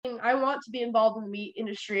I want to be involved in the meat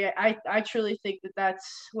industry. I truly think that that's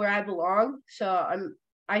where I belong. So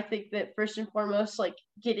I think that first and foremost, like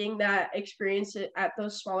getting that experience at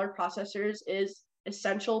those smaller processors is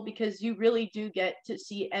essential because you really do get to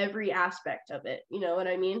see every aspect of it. You know what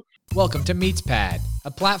I mean? Welcome to MeatsPad,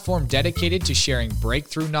 a platform dedicated to sharing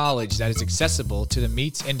breakthrough knowledge that is accessible to the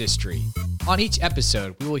meats industry. On each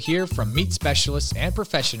episode, we will hear from meat specialists and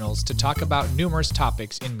professionals to talk about numerous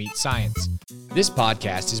topics in meat science. This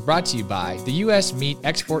podcast is brought to you by the U.S. Meat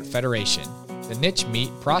Export Federation, the Niche Meat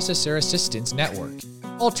Processor Assistance Network,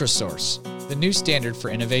 Ultrasource, the new standard for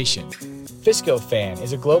innovation. Viscofan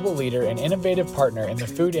is a global leader and innovative partner in the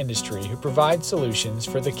food industry who provides solutions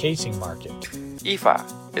for the casing market.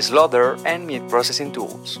 IFA, slaughter and meat processing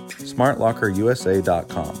tools.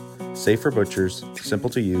 SmartLockerUSA.com. Safe for butchers, simple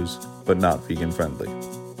to use, but not vegan friendly.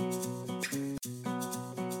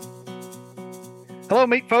 Hello,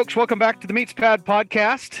 meat folks. Welcome back to the MeatsPad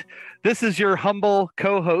podcast. This is your humble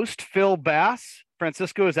co-host, Phil Bass.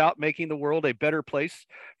 Francisco is out making the world a better place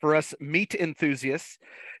for us meat enthusiasts.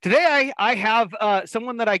 Today, I have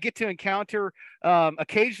someone that I get to encounter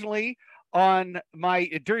occasionally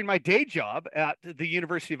during my day job at the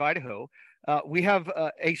University of Idaho. We have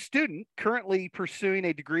a student currently pursuing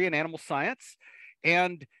a degree in animal science,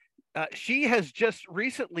 and she has just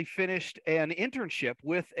recently finished an internship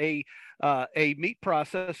with a meat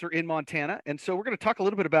processor in Montana. And so we're going to talk a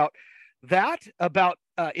little bit about that, about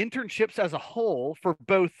internships as a whole for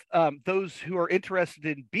both those who are interested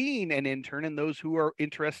in being an intern and those who are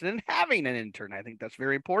interested in having an intern. I think that's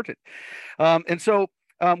very important.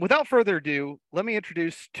 Without further ado, let me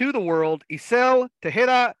introduce to the world Isel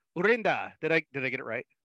Tejeda Urenda. Did I get it right?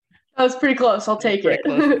 That was pretty close. I'll take it.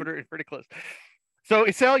 Pretty close. So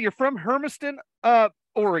Isel, you're from Hermiston,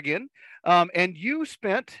 Oregon, and you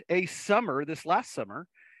spent a summer, this last summer,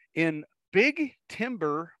 in Big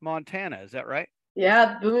Timber, Montana. Is that right?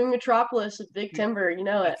 Yeah, booming metropolis of Big Timber. You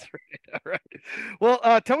know it. That's right. All right.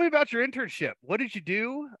 Well, tell me about your internship. What did you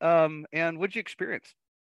do, and what did you experience?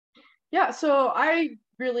 Yeah, so I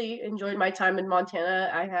really enjoyed my time in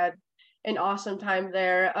Montana. I had an awesome time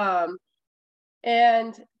there.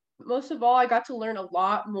 And most of all, I got to learn a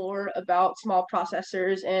lot more about small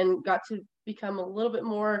processors and got to become a little bit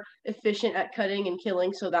more efficient at cutting and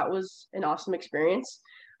killing. So that was an awesome experience.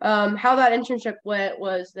 How that internship went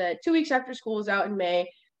was that 2 weeks after school was out in May,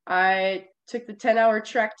 I took the 10-hour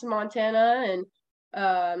trek to Montana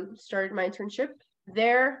and started my internship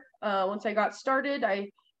there. Once I got started,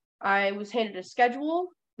 I was handed a schedule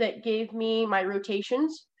that gave me my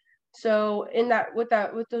rotations. So with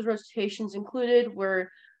those rotations included were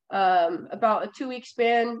about a 2 week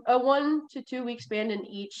span, a 1 to 2 week span in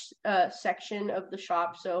each section of the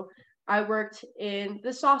shop. So I worked in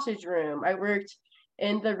the sausage room. I worked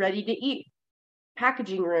in the ready to eat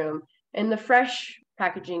packaging room, in the fresh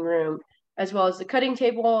packaging room, as well as the cutting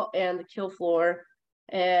table and the kill floor,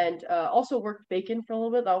 and also worked bacon for a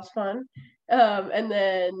little bit. That was fun. And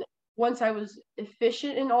then once I was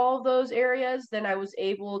efficient in all of those areas, then I was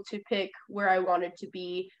able to pick where I wanted to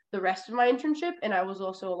be the rest of my internship. And I was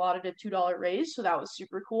also allotted a $2 raise. So that was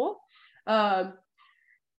super cool. While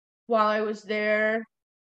I was there,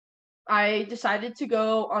 I decided to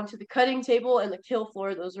go onto the cutting table and the kill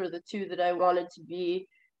floor. Those were the two that I wanted to be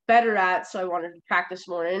better at. So I wanted to practice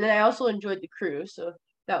more. And I also enjoyed the crew. So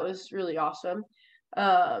that was really awesome.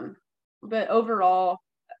 But overall,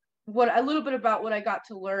 a little bit about what I got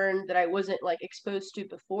to learn that I wasn't like exposed to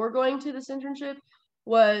before going to this internship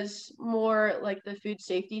was more like the food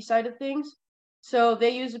safety side of things. So they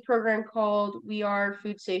use a program called We Are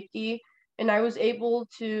Food Safety, and I was able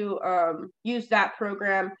to use that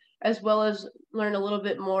program as well as learn a little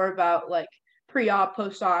bit more about like pre-op,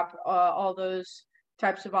 post-op, all those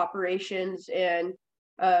types of operations, and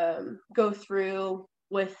go through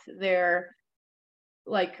with their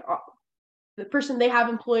the person they have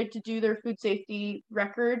employed to do their food safety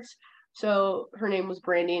records. So her name was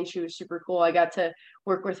Brandy, and she was super cool. I got to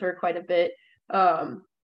work with her quite a bit. And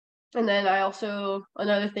then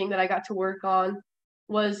another thing that I got to work on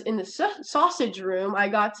was in the sausage room. I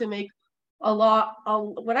got to make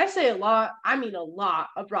when I say a lot, I mean a lot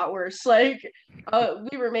of bratwurst. Like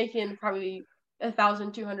we were making probably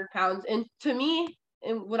 1,200 pounds. And to me,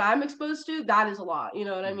 and what I'm exposed to, that is a lot, you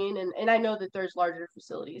know what I mean? And I know that there's larger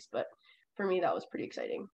facilities, but for me, that was pretty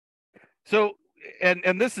exciting. So,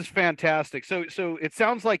 and this is fantastic. So it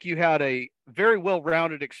sounds like you had a very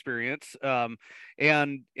well-rounded experience, and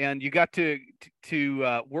you got to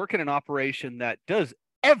work in an operation that does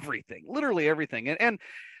everything, literally everything. And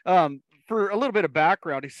for a little bit of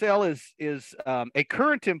background, Isel is a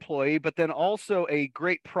current employee, but then also a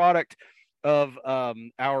great product of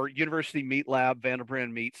our university meat lab,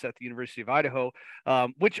 Vanderbrand Meats at the University of Idaho,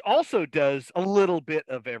 which also does a little bit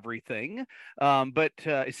of everything. But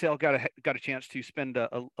Isel got a chance to spend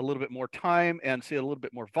a little bit more time and see a little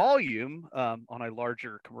bit more volume on a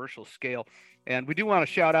larger commercial scale. And we do want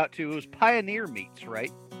to shout out to, it was Pioneer Meats,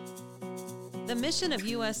 right? The mission of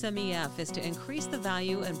USMEF is to increase the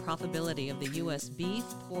value and profitability of the U.S. beef,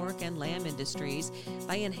 pork, and lamb industries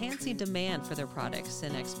by enhancing demand for their products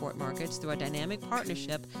in export markets through a dynamic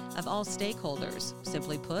partnership of all stakeholders.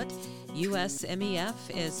 Simply put, USMEF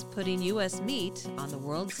is putting U.S. meat on the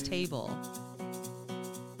world's table.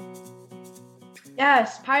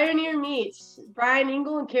 Yes, Pioneer Meats, Brian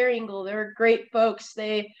Engel and Carrie Engel, they're great folks.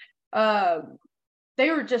 They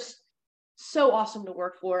were just so awesome to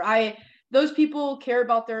work for. Those people care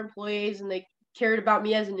about their employees, and they cared about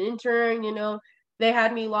me as an intern. You know, they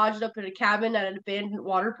had me lodged up in a cabin at an abandoned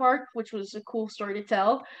water park, which was a cool story to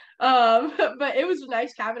tell. But it was a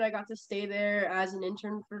nice cabin. I got to stay there as an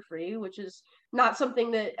intern for free, which is not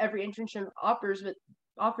something that every internship offers,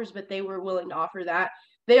 but they were willing to offer that.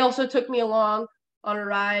 They also took me along on a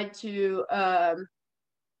ride to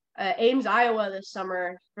Ames, Iowa this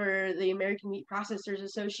summer for the American Meat Processors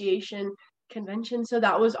Association convention. So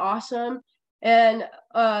that was awesome. And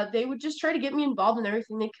they would just try to get me involved in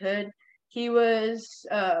everything they could. He was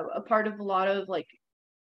a part of a lot of like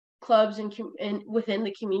clubs and within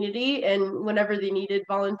the community. And whenever they needed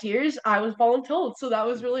volunteers, I was voluntold. So that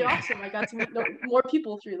was really awesome. I got to meet more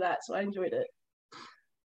people through that. So I enjoyed it.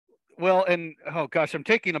 Well, and oh gosh, I'm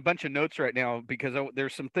taking a bunch of notes right now because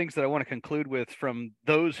there's some things that I want to conclude with from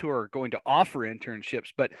those who are going to offer internships.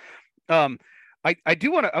 But I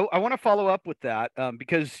do want to I want to follow up with that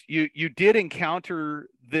because you did encounter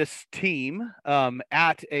this team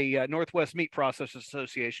at a Northwest Meat Processors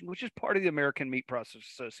Association, which is part of the American Meat Processors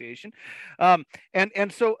Association,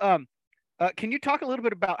 and so can you talk a little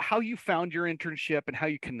bit about how you found your internship and how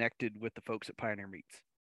you connected with the folks at Pioneer Meats?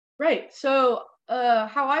 Right. So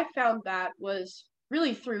how I found that was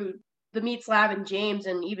really through the Meats Lab and James,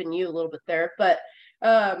 and even you a little bit there. But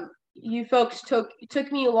you folks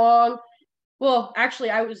took me along. Well,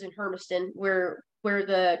 actually, I was in Hermiston, where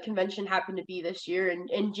the convention happened to be this year,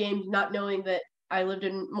 and James, not knowing that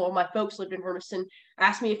my folks lived in Hermiston,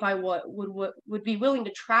 asked me if I would be willing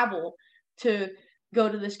to travel to go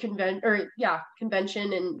to this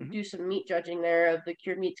convention and do some meat judging there of the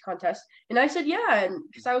cured meats contest. And I said, yeah, and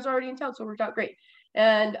because I was already in town, so it worked out great.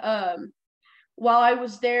 And while I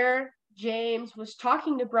was there, James was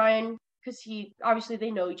talking to Brian, because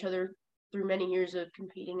they know each other through many years of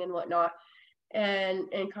competing and whatnot, and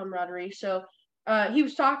camaraderie. So he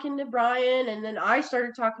was talking to Brian, and then I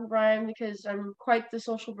started talking to Brian because I'm quite the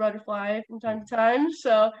social butterfly from time to time.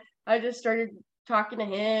 So I just started talking to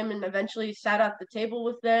him and eventually sat at the table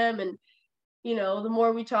with them. And, you know, the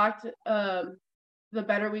more we talked, the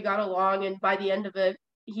better we got along. And by the end of it,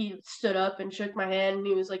 he stood up and shook my hand, and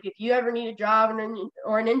he was like, if you ever need a job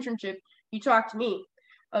or an internship, you talk to me.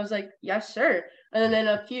 I was like, yes, sir. And then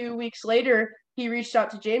a few weeks later, he reached out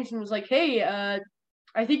to James and was like, hey,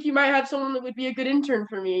 I think you might have someone that would be a good intern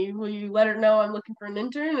for me. Will you let her know I'm looking for an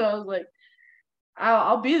intern? And I was like,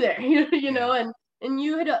 I'll be there, you know, and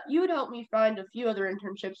you had helped me find a few other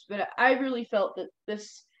internships, but I really felt that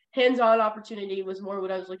this hands-on opportunity was more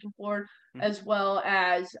what I was looking for, as well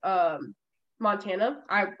as Montana.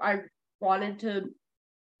 I wanted to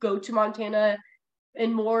go to Montana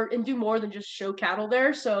and do more than just show cattle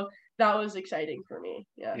there. So that was exciting for me.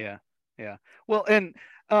 Yeah. Well, and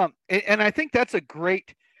I think that's a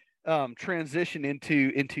great transition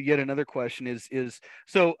into yet another question is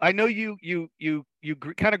so I know you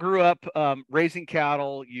kind of grew up raising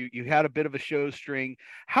cattle. You had a bit of a show string.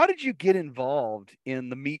 How did you get involved in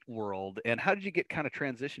the meat world, and how did you get kind of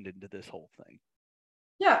transitioned into this whole thing?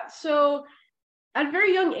 Yeah, so at a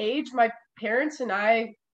very young age, my parents and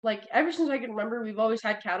I, like, ever since I can remember, we've always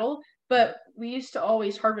had cattle, but we used to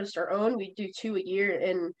always harvest our own. We'd do 2 a year,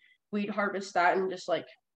 and we'd harvest that and just, like,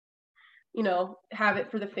 you know, have it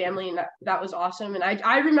for the family. And that was awesome. And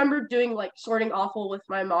I remember doing, like, sorting offal with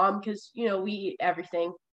my mom, because, you know, we eat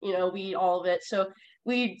everything, you know, we eat all of it. So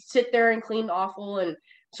we'd sit there and clean the offal and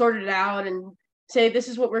sort it out and say, this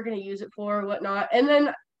is what we're going to use it for, or whatnot. And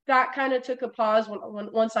then that kind of took a pause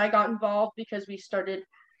once I got involved, because we started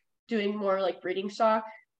doing more like breeding stock.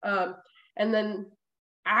 And then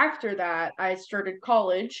after that, I started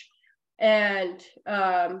college, and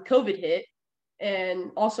COVID hit,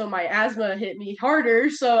 and also my asthma hit me harder.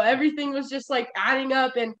 So everything was just like adding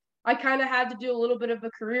up, and I kind of had to do a little bit of a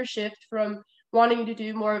career shift from wanting to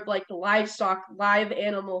do more of like the live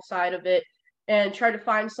animal side of it and try to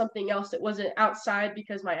find something else that wasn't outside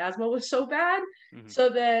because my asthma was so bad. So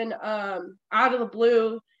then out of the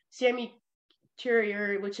blue, Sammy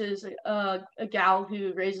Terrier, which is a gal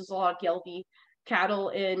who raises a lot of Gelbvieh cattle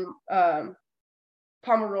in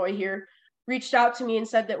Pomeroy here, reached out to me and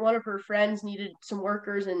said that one of her friends needed some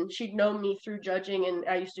workers, and she'd known me through judging, and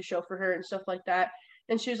I used to show for her and stuff like that.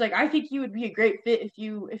 And she was like, I think you would be a great fit if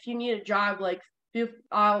you need a job, like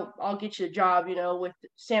I'll get you a job, with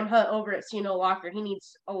Sam Hunt over at C&O Locker. He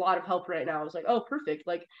needs a lot of help right now. I was like, oh, perfect.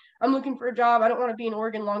 Like, I'm looking for a job. I don't want to be in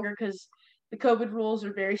Oregon longer because the COVID rules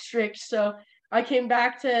are very strict. So I came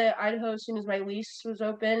back to Idaho as soon as my lease was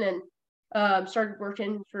open, and started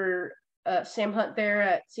working for Sam Hunt there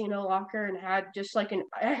at C&O Locker, and had just I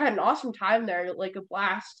had an awesome time there, like a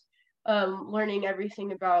blast, learning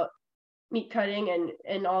everything about meat cutting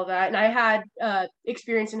and all that. And I had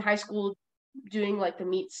experience in high school doing like the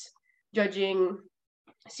meats judging,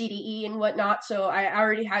 CDE and whatnot. So I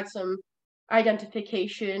already had some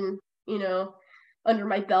identification, under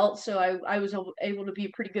my belt. So I was able to be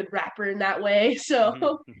a pretty good rapper in that way.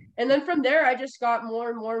 So, and then from there, I just got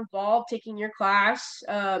more and more involved, taking your class,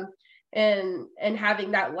 and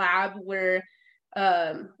having that lab where,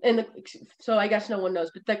 so I guess no one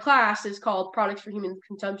knows, but the class is called Products for Human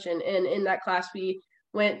Consumption. And in that class, we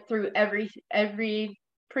went through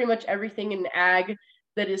pretty much everything in ag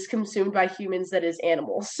that is consumed by humans that is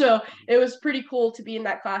animals. So it was pretty cool to be in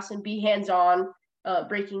that class and be hands-on,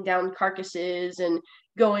 breaking down carcasses and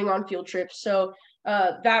going on field trips. So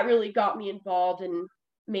that really got me involved and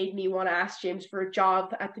made me want to ask James for a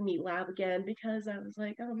job at the meat lab again, because I was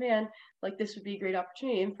like, oh man, like this would be a great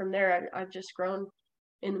opportunity. And from there, I've just grown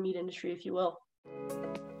in the meat industry, if you will.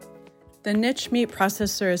 The Niche Meat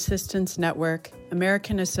Processor Assistance Network,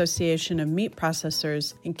 American Association of Meat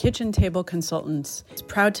Processors, and Kitchen Table Consultants is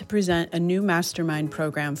proud to present a new mastermind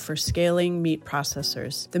program for scaling meat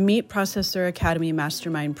processors. The Meat Processor Academy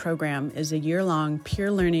Mastermind Program is a year-long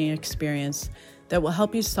peer learning experience that will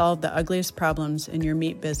help you solve the ugliest problems in your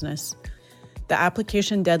meat business. The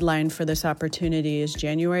application deadline for this opportunity is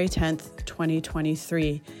January 10th,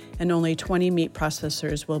 2023, and only 20 meat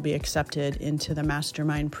processors will be accepted into the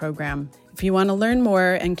mastermind program. If you want to learn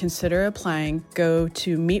more and consider applying, go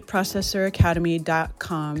to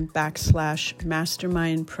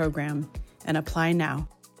meatprocessoracademy.com/mastermind program and apply now.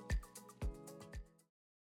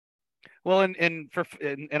 Well, and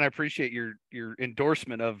I appreciate your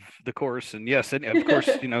endorsement of the course, and yes, and of course,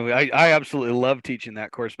 I absolutely love teaching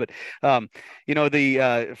that course. But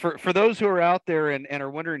for those who are out there and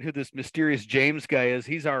are wondering who this mysterious James guy is,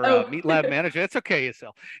 he's our meat lab manager. It's okay,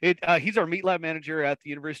 Isel. He's our meat lab manager at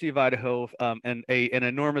the University of Idaho, and an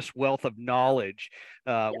enormous wealth of knowledge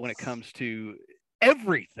when it comes to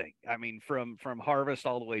everything. I mean, from harvest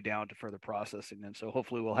all the way down to further processing. And so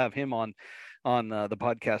hopefully we'll have him on the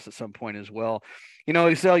podcast at some point as well.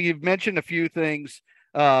 Isel, you've mentioned a few things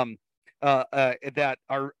that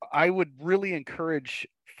I would really encourage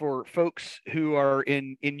for folks who are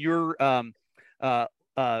in your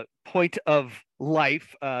point of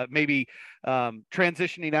life, maybe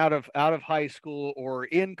transitioning out of high school or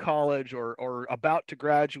in college or about to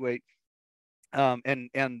graduate,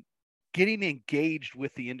 and getting engaged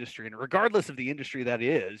with the industry, and regardless of the industry that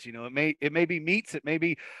is, it may be meats, it may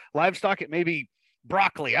be livestock, it may be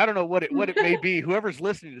broccoli. I don't know what it may be, whoever's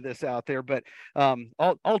listening to this out there, but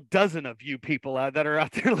all dozen of you people that are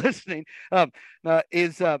out there listening,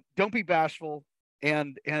 don't be bashful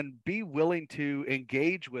and be willing to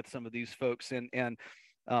engage with some of these folks. And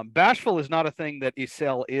bashful is not a thing that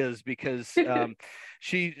Isel is, because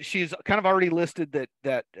she's kind of already listed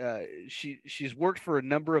that she's worked for a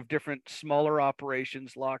number of different smaller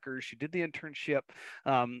operations, lockers. She did the internship,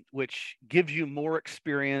 which gives you more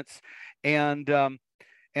experience. And I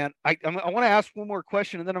want to ask one more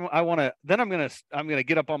question, and then I'm gonna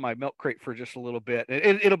get up on my milk crate for just a little bit.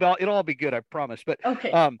 It'll all be good, I promise. But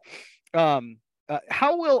okay.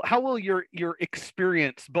 How will your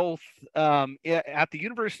experience both at the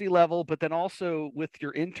university level, but then also with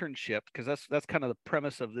your internship, because that's kind of the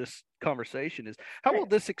premise of this conversation, is how will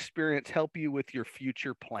this experience help you with your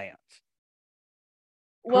future plans?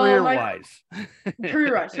 Career-wise.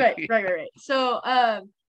 Career-wise, right. So,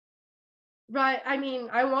 right. I mean,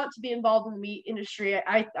 I want to be involved in the meat industry.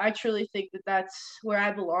 I truly think that that's where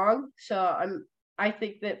I belong. So I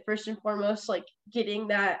think that first and foremost, like getting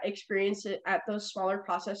that experience at those smaller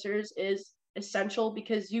processors is essential,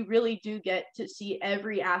 because you really do get to see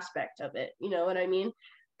every aspect of it. You know what I mean?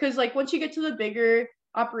 Because like once you get to the bigger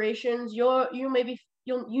operations, you'll that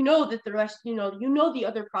the rest, the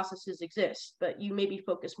other processes exist, but you maybe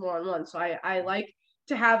focus more on one. So I like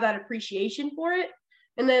to have that appreciation for it.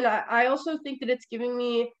 And then I also think that it's giving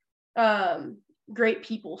me great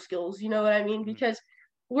people skills, you know what I mean? Because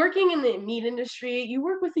working in the meat industry, you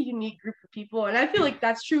work with a unique group of people, and I feel like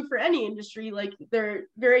that's true for any industry. Like they're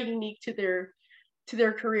very unique to their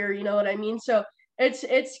career, you know what I mean? So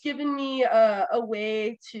it's given me a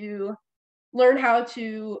way to learn how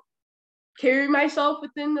to carry myself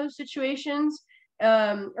within those situations,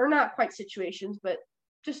 or not quite situations, but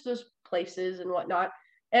just those places and whatnot.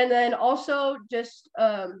 And then also just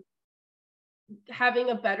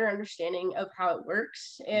having a better understanding of how it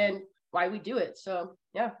works and why we do it. So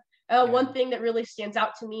yeah. One thing that really stands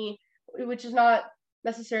out to me, which is not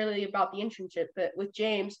necessarily about the internship, but with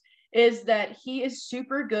James, is that he is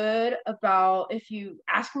super good about, if you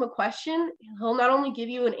ask him a question, he'll not only give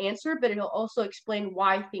you an answer, but he'll also explain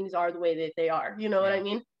why things are the way that they are. You know what I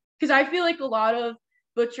mean? Because I feel like a lot of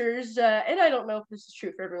butchers, and I don't know if this is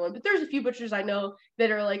true for everyone, but there's a few butchers I know that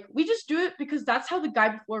are like, we just do it because that's how the guy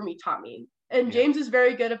before me taught me. And James is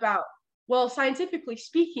very good about, well, scientifically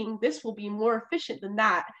speaking, this will be more efficient than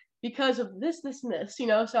that because of this, and this, you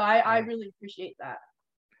know? So I really appreciate that.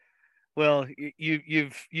 Well,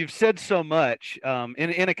 you've said so much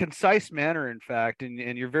in a concise manner, in fact,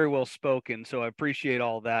 and you're very well spoken. So I appreciate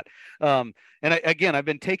all that. And I've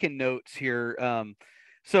been taking notes here.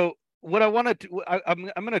 So what I wanted to,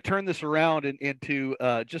 I'm going to turn this around into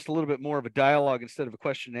just a little bit more of a dialogue instead of a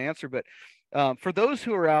question and answer. But for those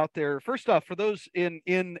who are out there, first off, for those in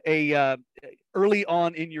a early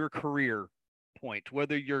on in your career point,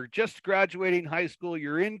 whether you're just graduating high school,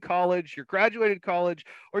 you're in college, you're graduated college,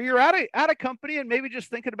 or you're at a company and maybe just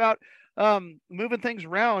thinking about moving things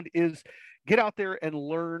around, is get out there and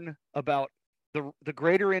learn about the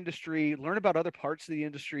greater industry, learn about other parts of the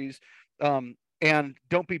industries, and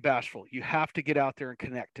don't be bashful. You have to get out there and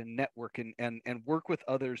connect and network and work with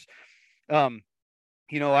others.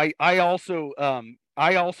 You know, I also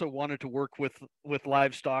wanted to work with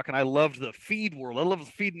livestock, and I loved the feed world. I love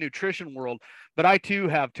the feed and nutrition world, but I too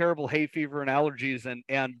have terrible hay fever and allergies, and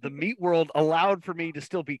the meat world allowed for me to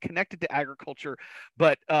still be connected to agriculture,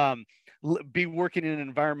 but be working in an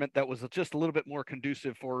environment that was just a little bit more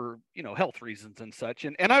conducive for, you know, health reasons and such.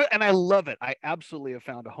 And I love it. I absolutely have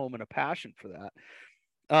found a home and a passion for that.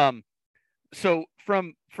 So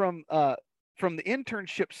from the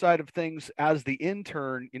internship side of things, as the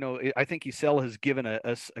intern, you know, I think Isel has given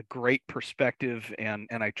us a great perspective, and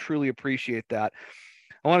I truly appreciate that.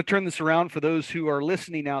 I want to turn this around for those who are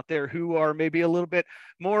listening out there who are maybe a little bit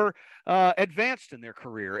more advanced in their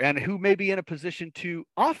career and who may be in a position to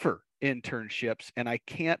offer internships. And I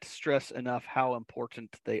can't stress enough how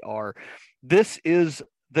important they are. This is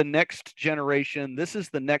the next generation. This is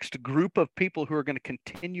the next group of people who are going to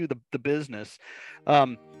continue the business.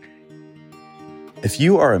 If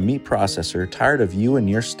you are a meat processor tired of you and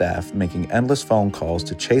your staff making endless phone calls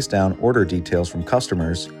to chase down order details from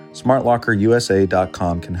customers,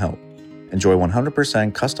 SmartLockerUSA.com can help. Enjoy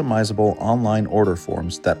 100% customizable online order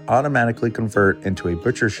forms that automatically convert into a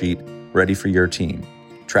butcher sheet ready for your team.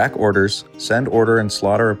 Track orders, send order and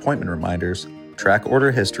slaughter appointment reminders, track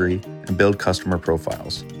order history, and build customer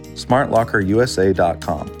profiles.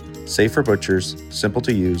 SmartLockerUSA.com. Safe for butchers, simple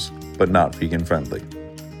to use, but not vegan friendly.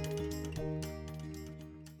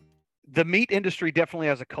 The meat industry definitely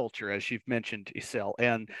has a culture, as you've mentioned, Isel,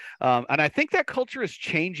 and I think that culture is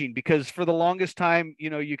changing, because for the longest time, you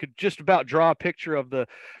know, you could just about draw a picture of the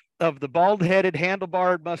bald-headed,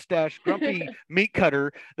 handlebarred, mustache, grumpy meat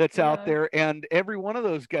cutter that's out there, and every one of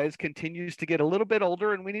those guys continues to get a little bit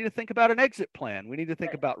older, and we need to think about an exit plan. We need to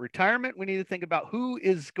think about retirement. We need to think about who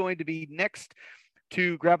is going to be next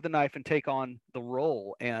to grab the knife and take on the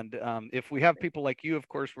role. And if we have people like you, of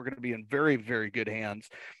course, we're going to be in very, very good hands.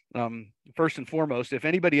 First and foremost, if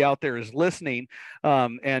anybody out there is listening,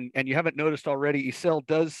 and you haven't noticed already, Isel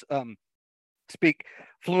does speak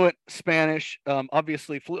fluent Spanish,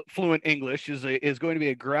 obviously fluent English, is going to be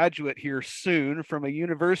a graduate here soon from a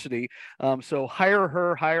university. So hire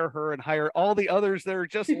her, and hire all the others that are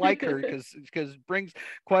just like her, because brings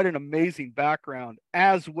quite an amazing background,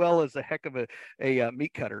 as well as a heck of a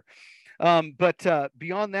meat cutter. But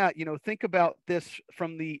beyond that, you know, think about this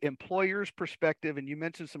from the employer's perspective, and you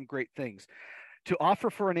mentioned some great things. To offer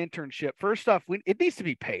for an internship, first off, it needs to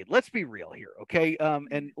be paid. Let's be real here, okay?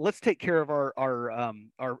 And let's take care of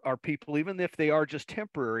our people, even if they are just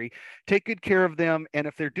temporary. Take good care of them, and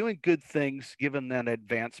if they're doing good things, give them that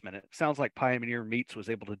advancement. It sounds like Pioneer Meats was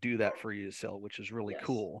able to do that for you, Isel, which is really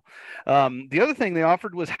cool. The other thing they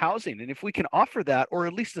offered was housing, and if we can offer that, or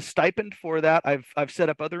at least a stipend for that, I've set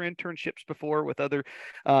up other internships before with other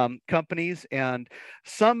companies, and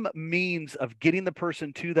some means of getting the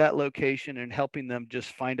person to that location and helping helping them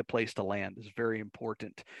just find a place to land is very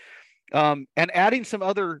important. And adding some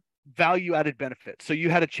other value-added benefits. So you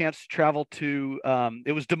had a chance to travel to,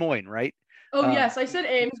 it was Des Moines, right? Oh, yes, I said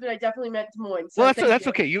Ames, but I definitely meant Des Moines. So well, that's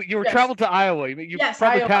okay. You were traveled to Iowa. You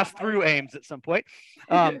probably passed through Ames at some point.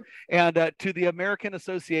 And to the American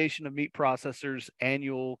Association of Meat Processors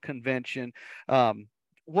annual convention.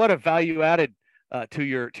 What a value added to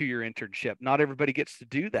your internship. Not everybody gets to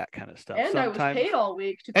do that kind of stuff. And sometimes, I was paid all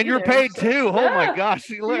week. And you're paid too. Oh my gosh!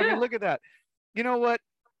 Look at that. You know what?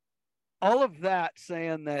 All of that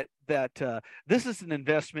saying that this is an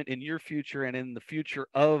investment in your future and in the future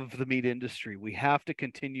of the meat industry. We have to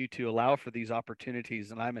continue to allow for these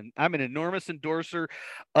opportunities. And I'm an enormous endorser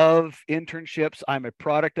of internships. I'm a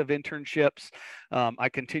product of internships. I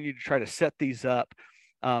continue to try to set these up.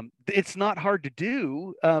 It's not hard to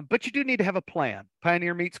do, but you do need to have a plan.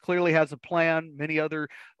 Pioneer Meats clearly has a plan. Many other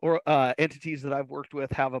entities that I've worked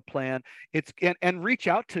with have a plan. And reach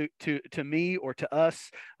out to me or to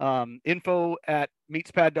us,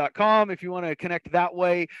 info@meatspad.com if you want to connect that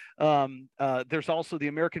way. There's also the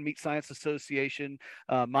American Meat Science Association.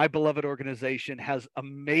 My beloved organization has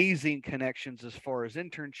amazing connections as far as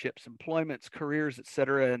internships, employments, careers,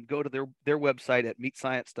 etc. And go to their website at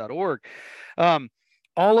meatscience.org.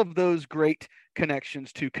 All of those great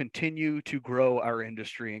connections to continue to grow our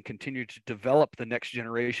industry and continue to develop the next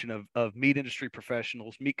generation of meat industry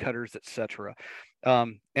professionals, meat cutters, etc.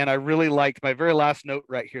 And I really liked my very last note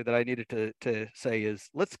right here that I needed to say is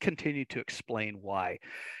let's continue to explain why.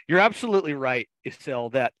 You're absolutely right,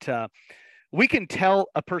 Isel, that we can tell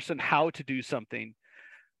a person how to do something,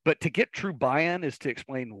 but to get true buy-in is to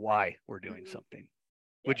explain why we're doing something.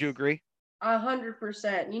 Yes. Would you agree?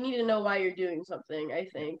 100%. You need to know why you're doing something, I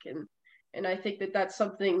think. And I think that that's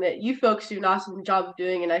something that you folks do an awesome job of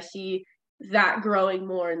doing. And I see that growing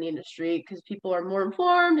more in the industry because people are more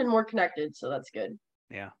informed and more connected. So that's good.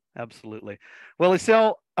 Yeah, absolutely. Well,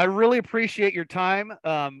 Isel, I really appreciate your time.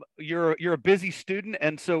 You're a busy student,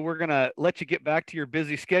 and so we're going to let you get back to your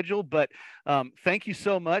busy schedule. But thank you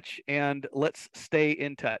so much, and let's stay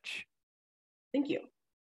in touch. Thank you.